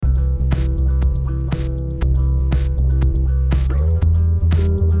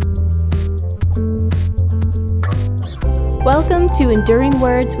Welcome to Enduring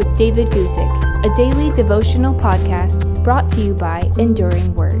Words with David Guzik, a daily devotional podcast brought to you by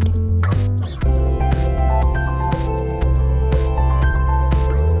Enduring Word.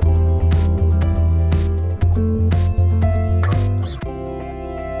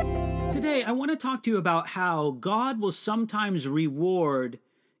 Today, I want to talk to you about how God will sometimes reward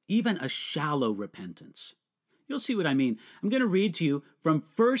even a shallow repentance. You'll see what I mean. I'm going to read to you from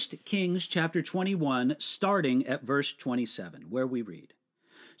 1 Kings chapter 21, starting at verse 27, where we read,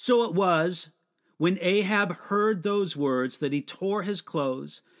 "So it was, when Ahab heard those words, that he tore his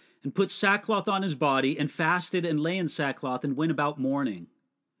clothes and put sackcloth on his body and fasted and lay in sackcloth and went about mourning.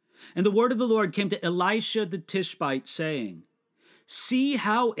 And the word of the Lord came to Elisha the Tishbite, saying, See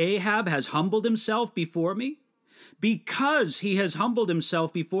how Ahab has humbled himself before me? Because he has humbled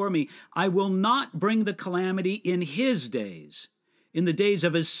himself before me, I will not bring the calamity in his days. In the days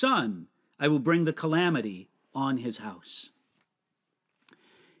of his son, I will bring the calamity on his house."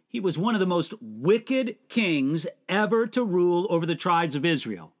 He was one of the most wicked kings ever to rule over the tribes of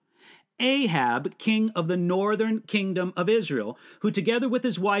Israel. Ahab, king of the northern kingdom of Israel, who together with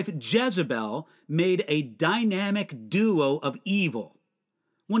his wife Jezebel made a dynamic duo of evil.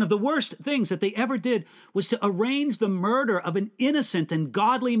 One of the worst things that they ever did was to arrange the murder of an innocent and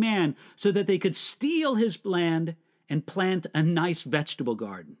godly man so that they could steal his land and plant a nice vegetable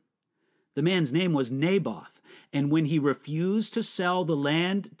garden. The man's name was Naboth, and when he refused to sell the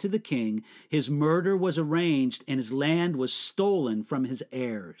land to the king, his murder was arranged and his land was stolen from his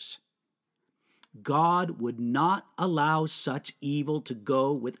heirs. God would not allow such evil to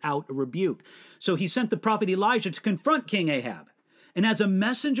go without a rebuke. So he sent the prophet Elijah to confront King Ahab. And as a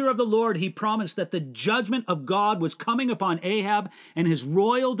messenger of the Lord, he promised that the judgment of God was coming upon Ahab and his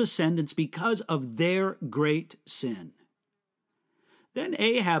royal descendants because of their great sin. Then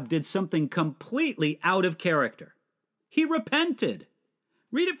Ahab did something completely out of character. He repented.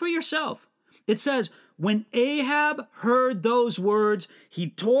 Read it for yourself. It says, when Ahab heard those words, he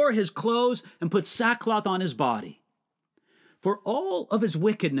tore his clothes and put sackcloth on his body. For all of his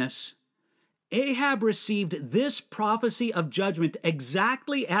wickedness, Ahab received this prophecy of judgment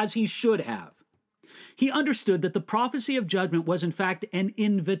exactly as he should have. He understood that the prophecy of judgment was in fact an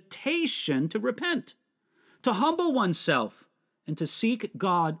invitation to repent, to humble oneself, and to seek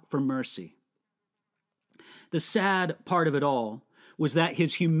God for mercy. The sad part of it all was that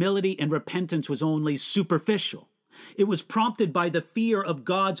his humility and repentance was only superficial. It was prompted by the fear of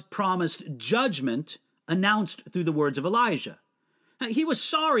God's promised judgment announced through the words of Elijah. He was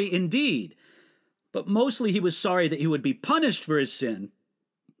sorry indeed, but mostly he was sorry that he would be punished for his sin,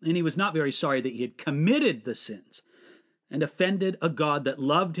 and he was not very sorry that he had committed the sins and offended a God that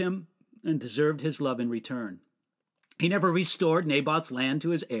loved him and deserved his love in return. He never restored Naboth's land to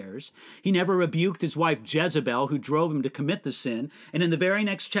his heirs. He never rebuked his wife Jezebel, who drove him to commit the sin. And in the very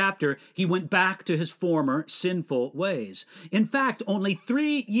next chapter, he went back to his former sinful ways. In fact, only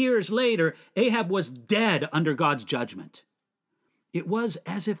 3 years later, Ahab was dead under God's judgment. It was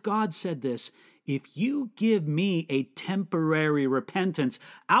as if God said this, if you give me a temporary repentance,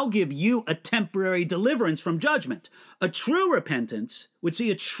 I'll give you a temporary deliverance from judgment. A true repentance would see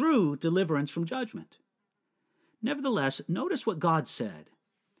a true deliverance from judgment. Nevertheless, notice what God said.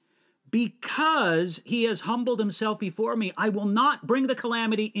 Because he has humbled himself before me, I will not bring the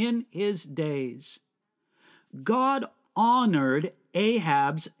calamity in his days. God honored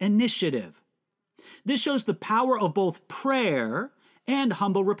Ahab's initiative. This shows the power of both prayer and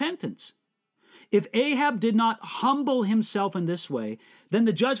humble repentance. If Ahab did not humble himself in this way, then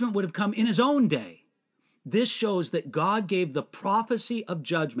the judgment would have come in his own day. This shows that God gave the prophecy of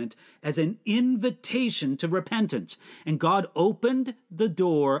judgment as an invitation to repentance, and God opened the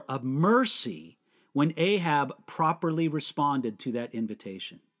door of mercy when Ahab properly responded to that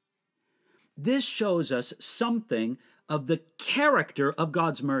invitation. This shows us something of the character of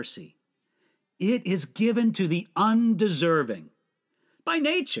God's mercy. It is given to the undeserving. By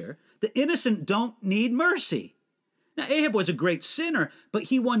nature, the innocent don't need mercy. Now, Ahab was a great sinner, but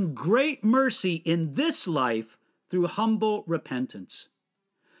he won great mercy in this life through humble repentance.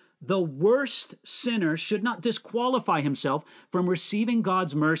 The worst sinner should not disqualify himself from receiving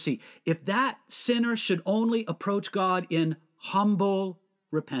God's mercy if that sinner should only approach God in humble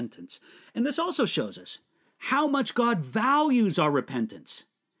repentance. And this also shows us how much God values our repentance.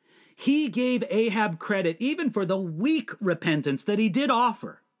 He gave Ahab credit even for the weak repentance that he did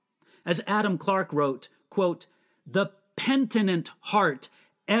offer. As Adam Clarke wrote, quote, "The penitent heart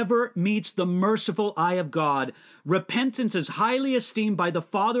ever meets the merciful eye of God. Repentance is highly esteemed by the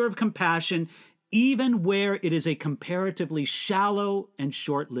Father of compassion, even where it is a comparatively shallow and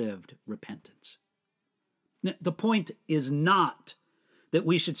short-lived repentance." The point is not that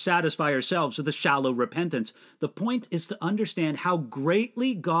we should satisfy ourselves with a shallow repentance. The point is to understand how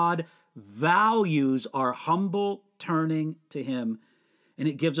greatly God values our humble turning to him, and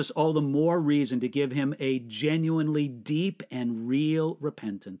it gives us all the more reason to give him a genuinely deep and real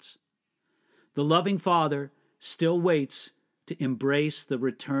repentance. The loving Father still waits to embrace the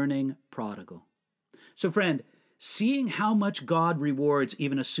returning prodigal. So, friend, seeing how much God rewards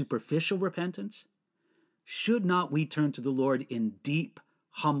even a superficial repentance, should not we turn to the Lord in deep,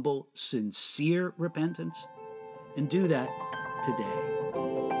 humble, sincere repentance? And do that today.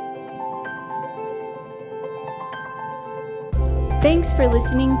 Thanks for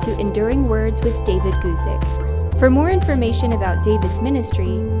listening to Enduring Words with David Guzik. For more information about David's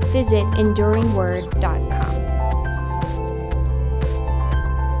ministry, visit enduringword.com.